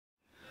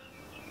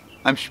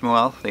I'm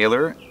Shmuel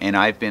Thaler, and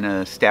I've been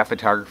a staff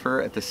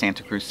photographer at the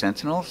Santa Cruz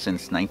Sentinel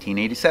since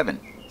 1987.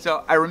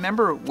 So I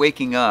remember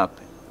waking up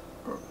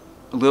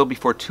a little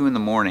before 2 in the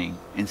morning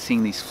and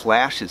seeing these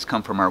flashes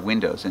come from our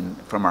windows,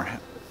 and from our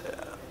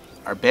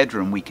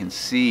bedroom we can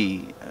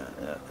see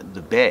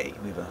the bay.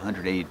 We have a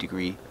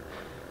 180-degree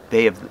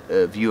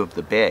view of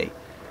the bay,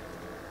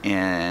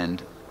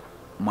 and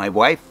my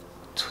wife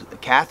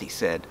Kathy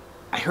said,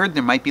 "I heard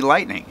there might be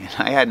lightning," and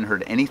I hadn't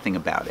heard anything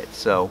about it.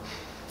 So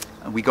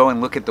we go and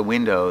look at the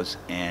windows,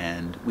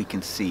 and we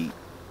can see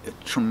a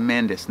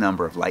tremendous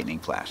number of lightning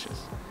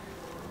flashes.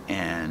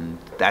 And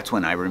that's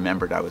when I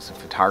remembered I was a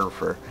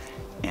photographer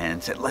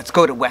and said, "Let's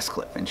go to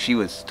Westcliff." And she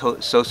was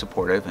so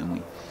supportive, and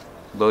we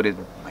loaded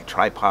my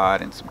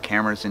tripod and some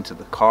cameras into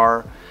the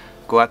car,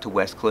 go out to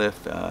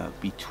Westcliff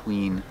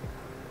between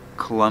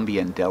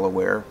Columbia and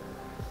Delaware,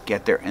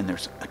 get there, and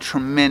there's a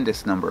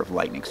tremendous number of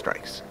lightning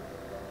strikes.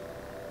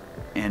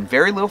 And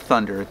very little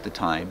thunder at the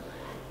time,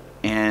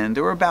 and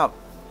there were about,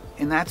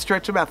 in that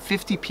stretch, about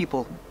 50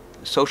 people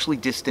socially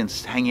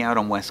distanced hanging out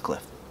on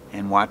Westcliff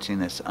and watching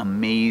this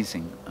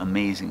amazing,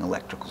 amazing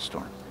electrical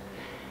storm.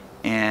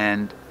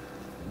 And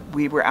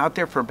we were out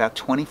there for about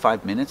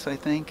 25 minutes, I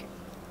think,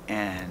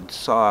 and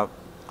saw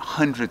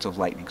hundreds of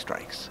lightning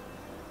strikes.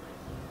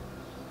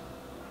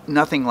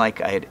 Nothing like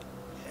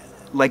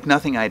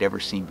nothing I'd ever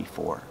seen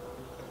before.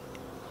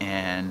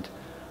 And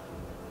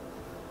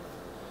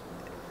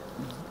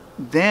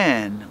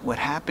then what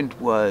happened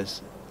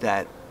was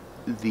that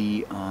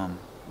there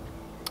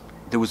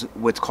was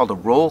what's called a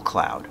roll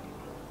cloud,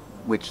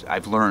 which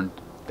I've learned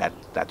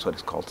that's what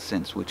it's called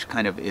since, which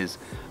kind of is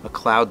a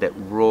cloud that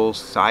rolls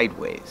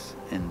sideways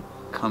and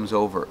comes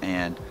over.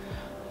 And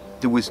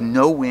there was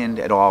no wind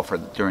at all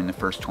during the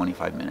first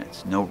 25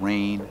 minutes. No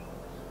rain,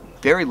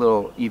 very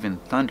little even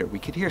thunder. We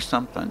could hear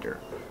some thunder.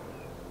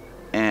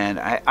 And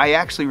I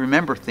actually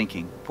remember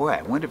thinking, boy,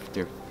 I wonder if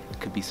there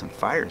could be some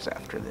fires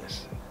after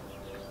this.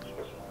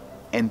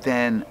 And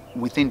then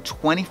within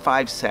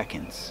 25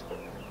 seconds,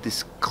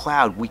 this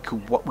cloud,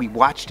 we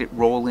watched it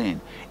roll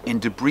in,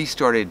 and debris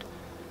started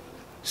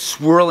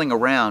swirling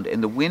around,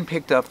 and the wind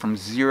picked up from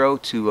 0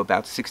 to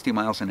about 60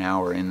 miles an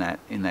hour in that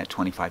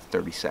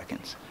 25-30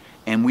 seconds.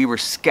 And we were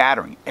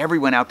scattering.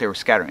 Everyone out there was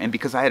scattering. And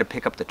because I had to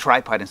pick up the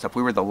tripod and stuff,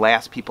 we were the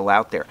last people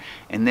out there.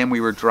 And then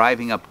we were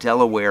driving up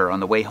Delaware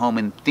on the way home,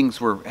 and things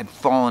had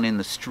fallen in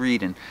the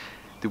street, and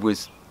there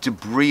was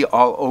debris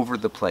all over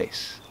the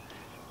place.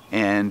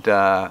 And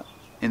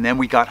then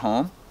we got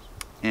home,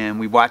 and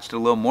we watched it a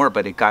little more,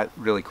 but it got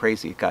really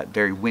crazy. It got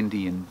very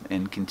windy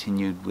and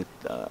continued with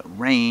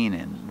rain,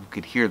 and we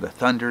could hear the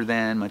thunder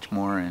then much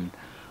more. And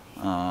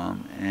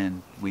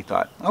we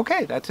thought,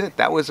 okay, that's it.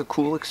 That was a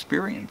cool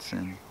experience.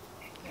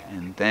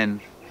 And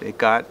then it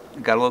got a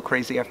little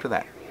crazy after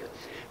that.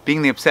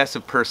 Being the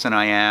obsessive person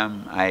I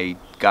am, I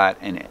got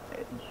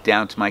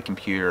down to my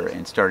computer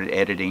and started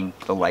editing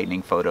the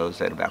lightning photos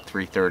at about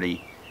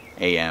 3:30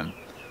 a.m.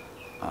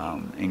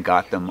 And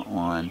got them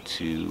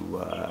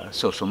onto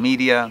social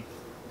media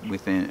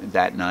within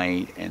that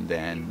night, and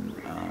then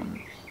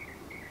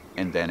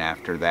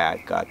after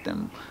that got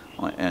them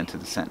onto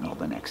the Sentinel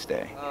the next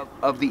day.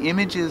 Of the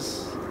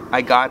images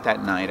I got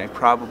that night, I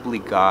probably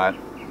got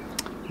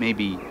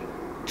maybe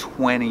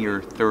 20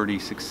 or 30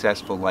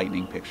 successful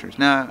lightning pictures.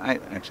 No,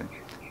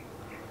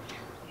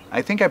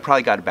 I think I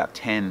probably got about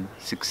 10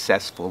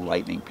 successful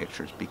lightning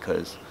pictures,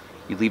 because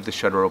you leave the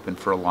shutter open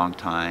for a long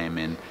time,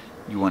 and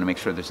you want to make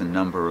sure there's a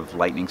number of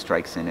lightning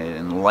strikes in it,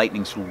 and the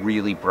lightning's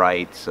really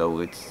bright, so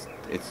it's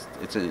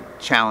a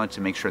challenge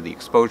to make sure the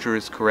exposure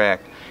is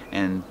correct,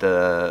 and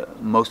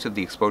most of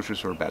the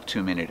exposures were about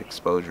 2-minute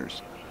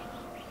exposures.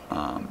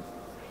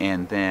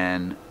 And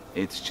then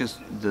it's just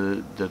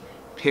the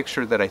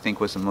picture that I think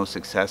was the most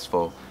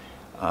successful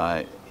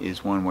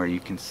is one where you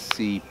can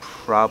see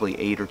probably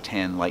 8 or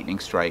 10 lightning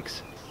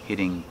strikes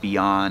hitting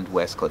beyond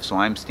Westcliff. So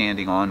I'm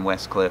standing on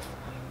Westcliff,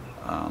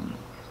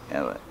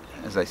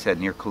 as I said,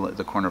 near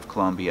the corner of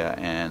Columbia,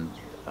 and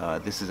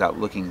this is out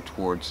looking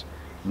towards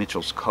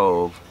Mitchell's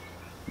Cove,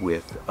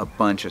 with a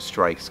bunch of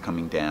strikes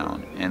coming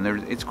down. And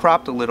it's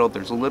cropped a little.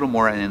 There's a little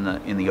more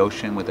in the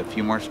ocean with a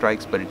few more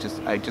strikes, but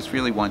I just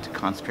really want to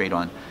concentrate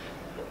on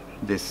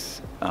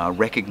this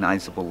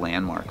recognizable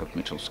landmark of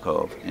Mitchell's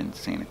Cove in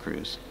Santa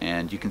Cruz.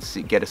 And you can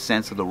get a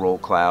sense of the roll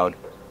cloud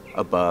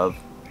above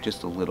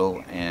just a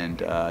little, and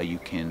you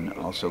can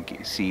also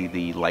see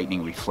the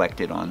lightning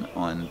reflected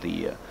on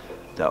the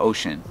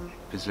ocean,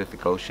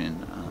 Pacific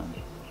Ocean,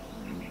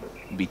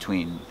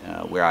 between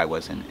where I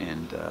was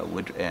and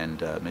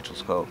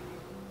Mitchell's Cove.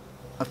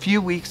 A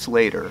few weeks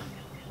later,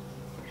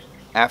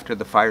 after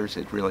the fires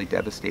had really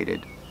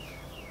devastated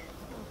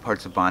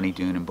parts of Bonnie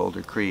Doon and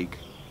Boulder Creek,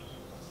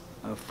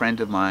 a friend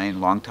of mine,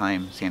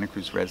 longtime Santa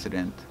Cruz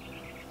resident,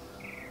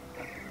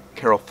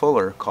 Carol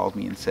Fuller, called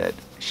me and said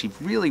she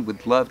really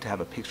would love to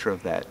have a picture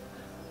of that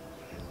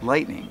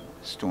lightning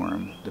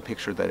storm, the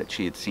picture that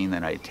she had seen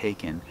that I had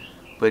taken,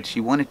 but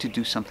she wanted to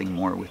do something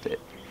more with it.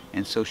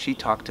 And so she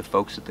talked to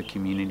folks at the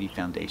Community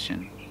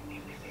Foundation,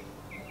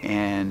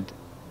 and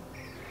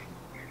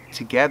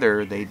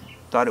together they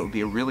thought it would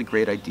be a really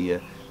great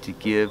idea to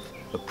give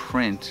a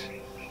print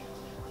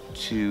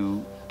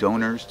to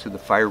donors to the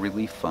Fire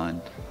Relief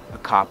Fund, a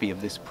copy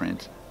of this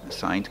print, a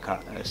signed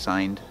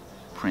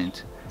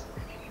print,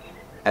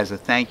 as a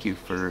thank you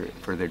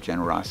for their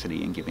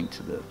generosity in giving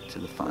to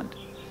the fund.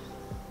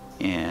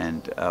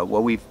 And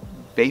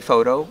Bay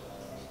Photo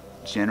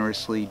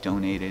generously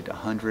donated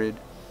 100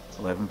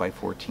 11 by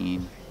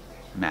 14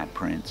 matte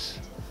prints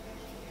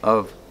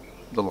of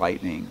the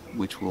Lightning,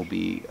 which will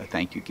be a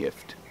thank you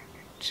gift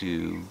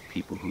to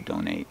people who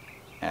donate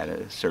at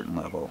a certain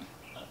level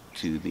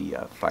to the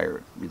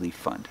Fire Relief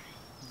Fund.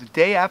 The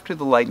day after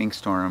the lightning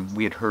storm,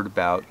 we had heard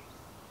about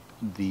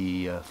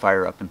the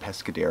fire up in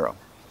Pescadero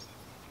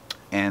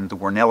and the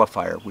Warnella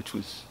fire, which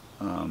was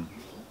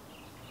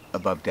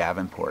above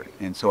Davenport.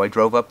 And so I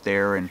drove up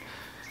there and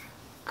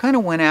kind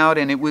of went out,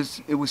 and it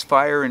was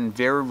fire in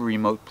very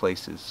remote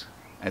places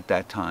at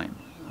that time.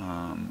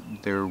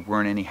 There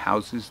weren't any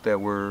houses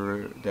that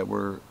were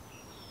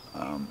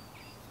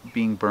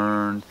being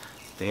burned.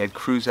 They had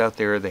crews out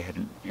there. They had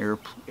an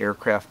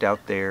aircraft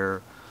out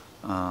there.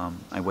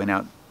 I went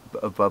out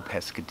above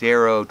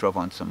Pescadero, drove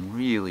on some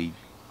really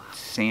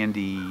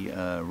sandy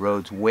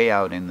roads way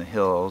out in the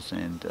hills,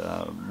 and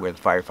where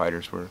the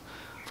firefighters were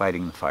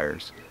fighting the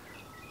fires.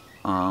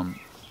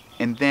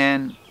 And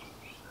then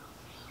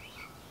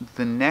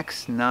the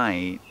next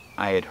night,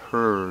 I had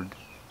heard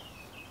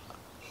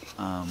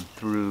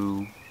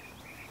through,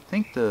 I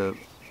think, the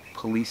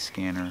police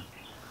scanner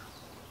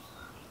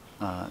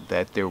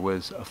that there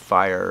was a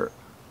fire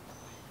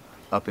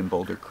up in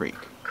Boulder Creek.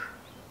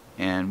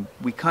 And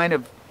we kind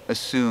of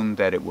assumed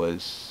that it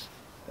was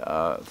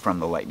from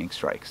the lightning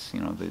strikes. You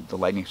know, the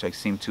lightning strikes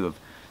seemed to have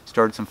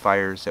started some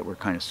fires that were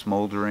kind of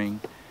smoldering,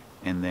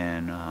 and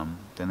then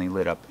they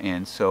lit up.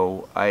 And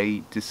so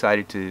I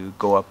decided to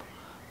go up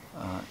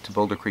to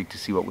Boulder Creek to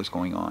see what was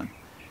going on,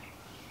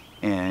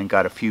 and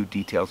got a few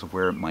details of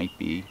where it might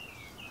be.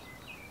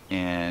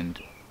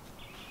 And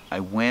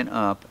I went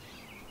up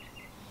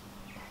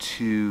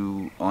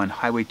on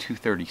Highway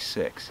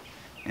 236,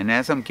 and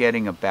as I'm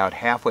getting about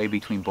halfway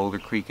between Boulder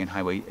Creek and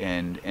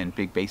and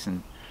Big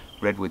Basin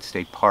Redwood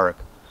State Park,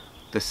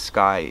 the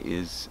sky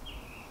is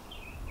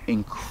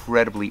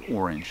incredibly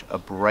orange, a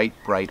bright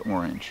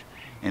orange,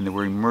 and there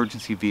were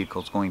emergency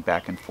vehicles going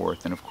back and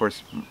forth. And of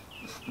course,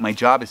 my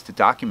job is to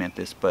document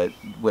this, but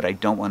what I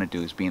don't want to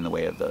do is be in the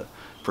way of the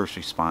first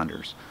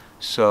responders.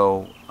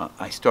 So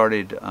I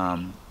started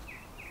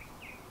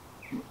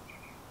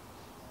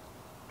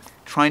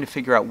trying to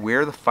figure out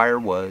where the fire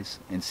was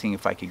and seeing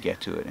if I could get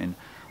to it. And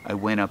I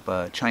went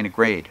up China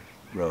Grade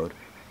Road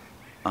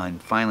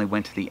and finally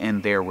went to the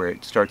end there where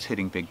it starts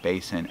hitting Big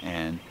Basin,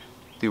 and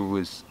there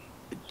was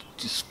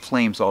just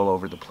flames all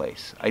over the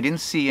place. I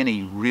didn't see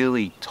any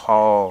really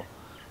tall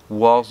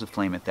walls of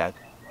flame at that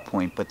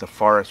point, but the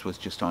forest was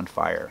just on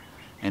fire.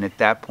 And at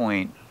that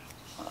point,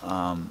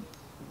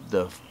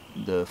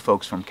 the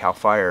folks from CAL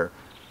FIRE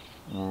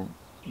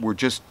were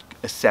just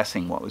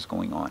assessing what was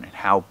going on and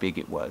how big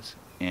it was.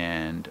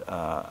 And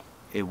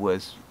it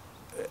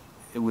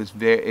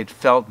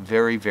felt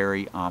very,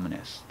 very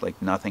ominous, like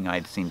nothing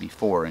I'd seen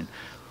before. And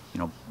you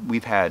know,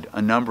 we've had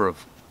a number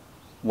of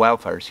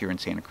wildfires here in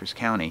Santa Cruz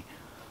County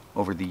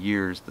over the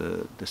years.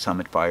 The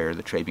Summit Fire,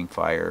 the Trabing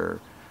Fire,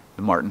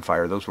 the Martin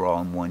Fire, those were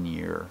all in 1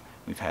 year.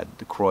 We've had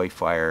the Croy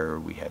Fire,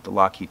 we had the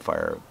Lockheed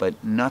Fire,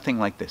 but nothing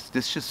like this.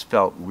 This just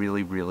felt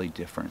really, really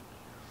different.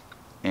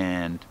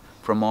 And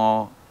from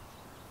all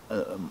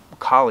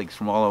colleagues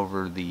from all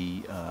over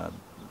the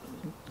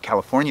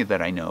California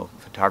that I know,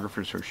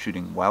 photographers who are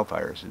shooting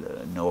wildfires,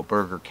 Noah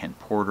Berger, Kent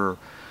Porter,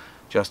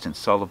 Justin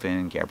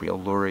Sullivan, Gabrielle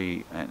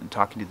Lurie, and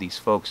talking to these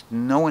folks,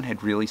 no one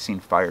had really seen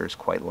fires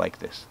quite like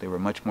this. They were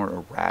much more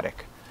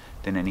erratic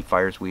than any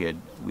fires we had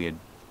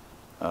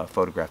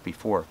photographed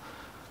before.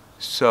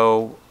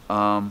 So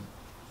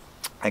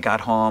I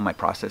got home, I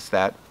processed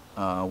that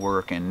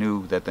work, and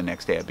knew that the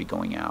next day I'd be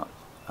going out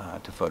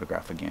to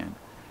photograph again.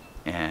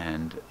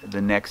 And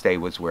the next day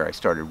was where I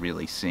started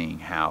really seeing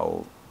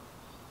how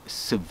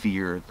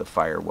severe the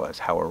fire was,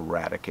 how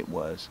erratic it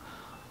was,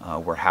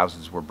 where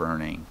houses were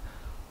burning,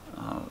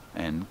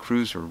 and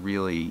crews were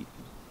really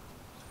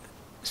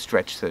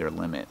stretched to their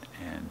limit.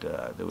 And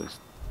there was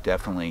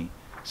definitely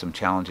some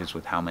challenges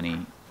with how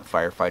many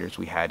firefighters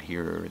we had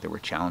here. There were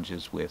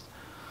challenges with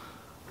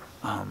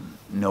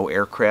no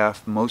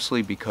aircraft,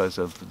 mostly because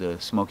of the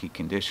smoky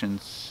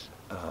conditions,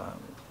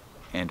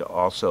 and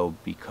also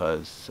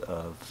because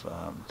of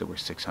there were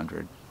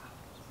 600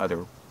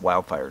 other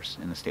wildfires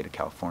in the state of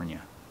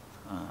California.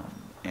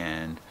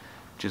 And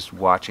just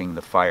watching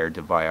the fire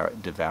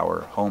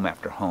devour home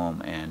after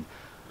home. And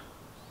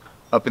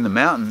up in the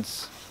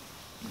mountains,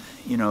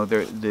 you know,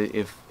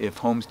 if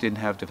homes didn't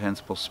have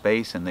defensible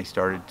space and they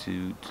started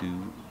to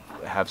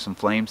have some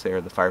flames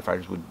there, the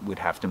firefighters would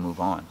have to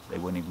move on. They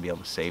wouldn't even be able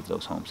to save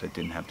those homes that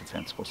didn't have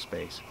defensible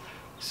space.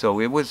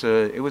 So it was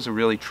a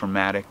really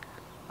traumatic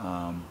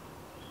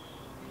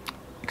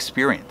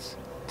experience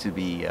to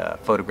be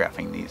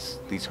photographing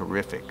these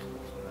horrific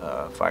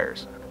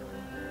fires.